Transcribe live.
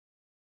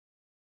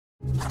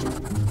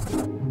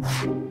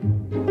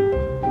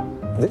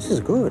This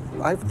is good.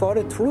 I've thought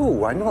it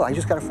through. I know. I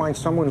just got to find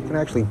someone who can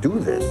actually do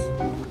this.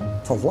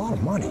 It's a lot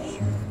of money.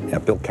 Yeah,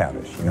 Bill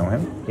Cavish, you know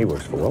him? He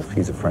works for Wolf.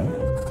 He's a friend.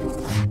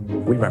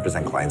 We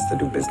represent clients to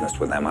do business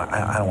with them.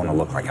 I don't want to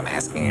look like I'm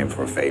asking him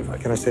for a favor.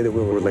 Can I say that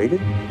we're related?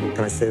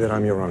 Can I say that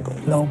I'm your uncle?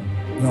 No.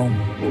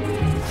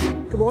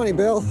 Good morning,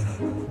 Bill.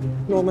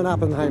 Norman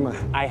Oppenheimer.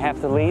 I have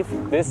to leave.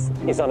 This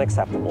is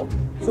unacceptable.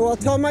 So I'll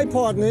tell my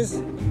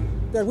partners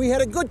that we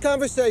had a good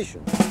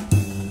conversation.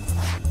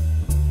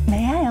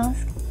 May I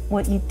ask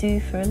what you do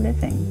for a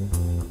living?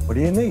 What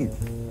do you need?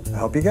 I'll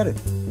help you get it.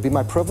 It'd be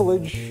my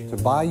privilege to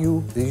buy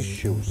you these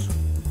shoes.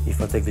 If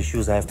I take the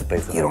shoes, I have to pay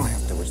for them. You don't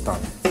have to. It's done.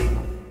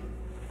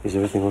 Is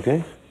everything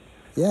okay?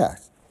 Yeah.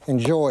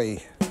 Enjoy.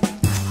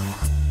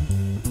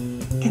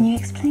 Can you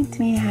explain to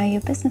me how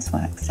your business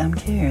works? I'm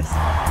curious.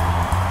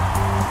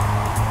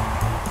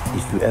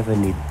 If you ever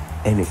need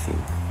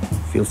anything,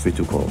 feel free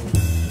to call.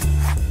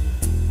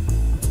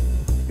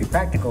 To be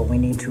practical, we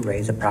need to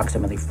raise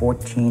approximately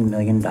 $14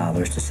 million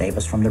to save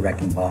us from the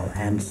wrecking ball,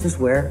 and this is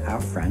where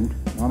our friend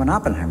Norman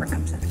Oppenheimer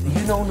comes in.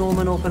 You know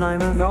Norman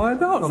Oppenheimer? No, I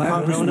don't.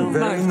 Congressman,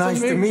 very nice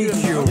to meet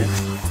you.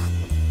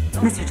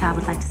 Mr. Todd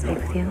would like to speak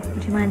with you.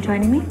 Would you mind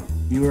joining me?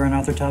 You were in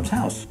Arthur Todd's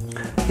house.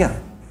 Yeah.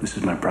 This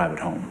is my private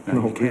home.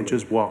 No, you can't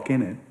just walk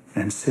in it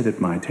and sit at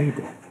my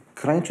table.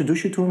 Could I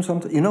introduce you to him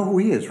sometime? You know who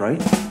he is, right?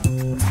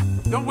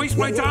 Don't waste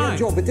my time. Yeah,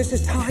 Joe, but this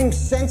is time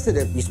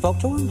sensitive. You spoke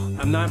to him?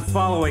 I'm not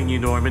following you,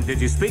 Norman. Did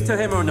you speak to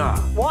him or not?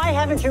 Why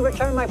haven't you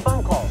returned my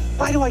phone call?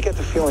 Why do I get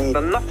the feeling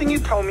But nothing you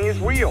tell me is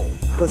real.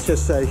 Let's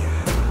just say,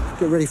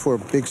 get ready for a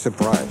big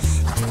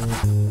surprise.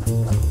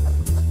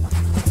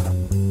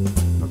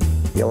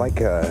 You're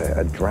like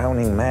a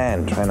drowning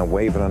man trying to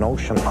wave at an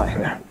ocean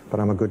liner. But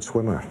I'm a good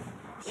swimmer.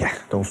 Yeah.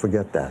 Don't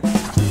forget that.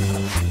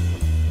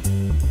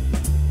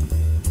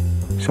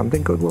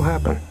 Something good will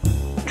happen.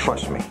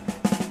 Trust me.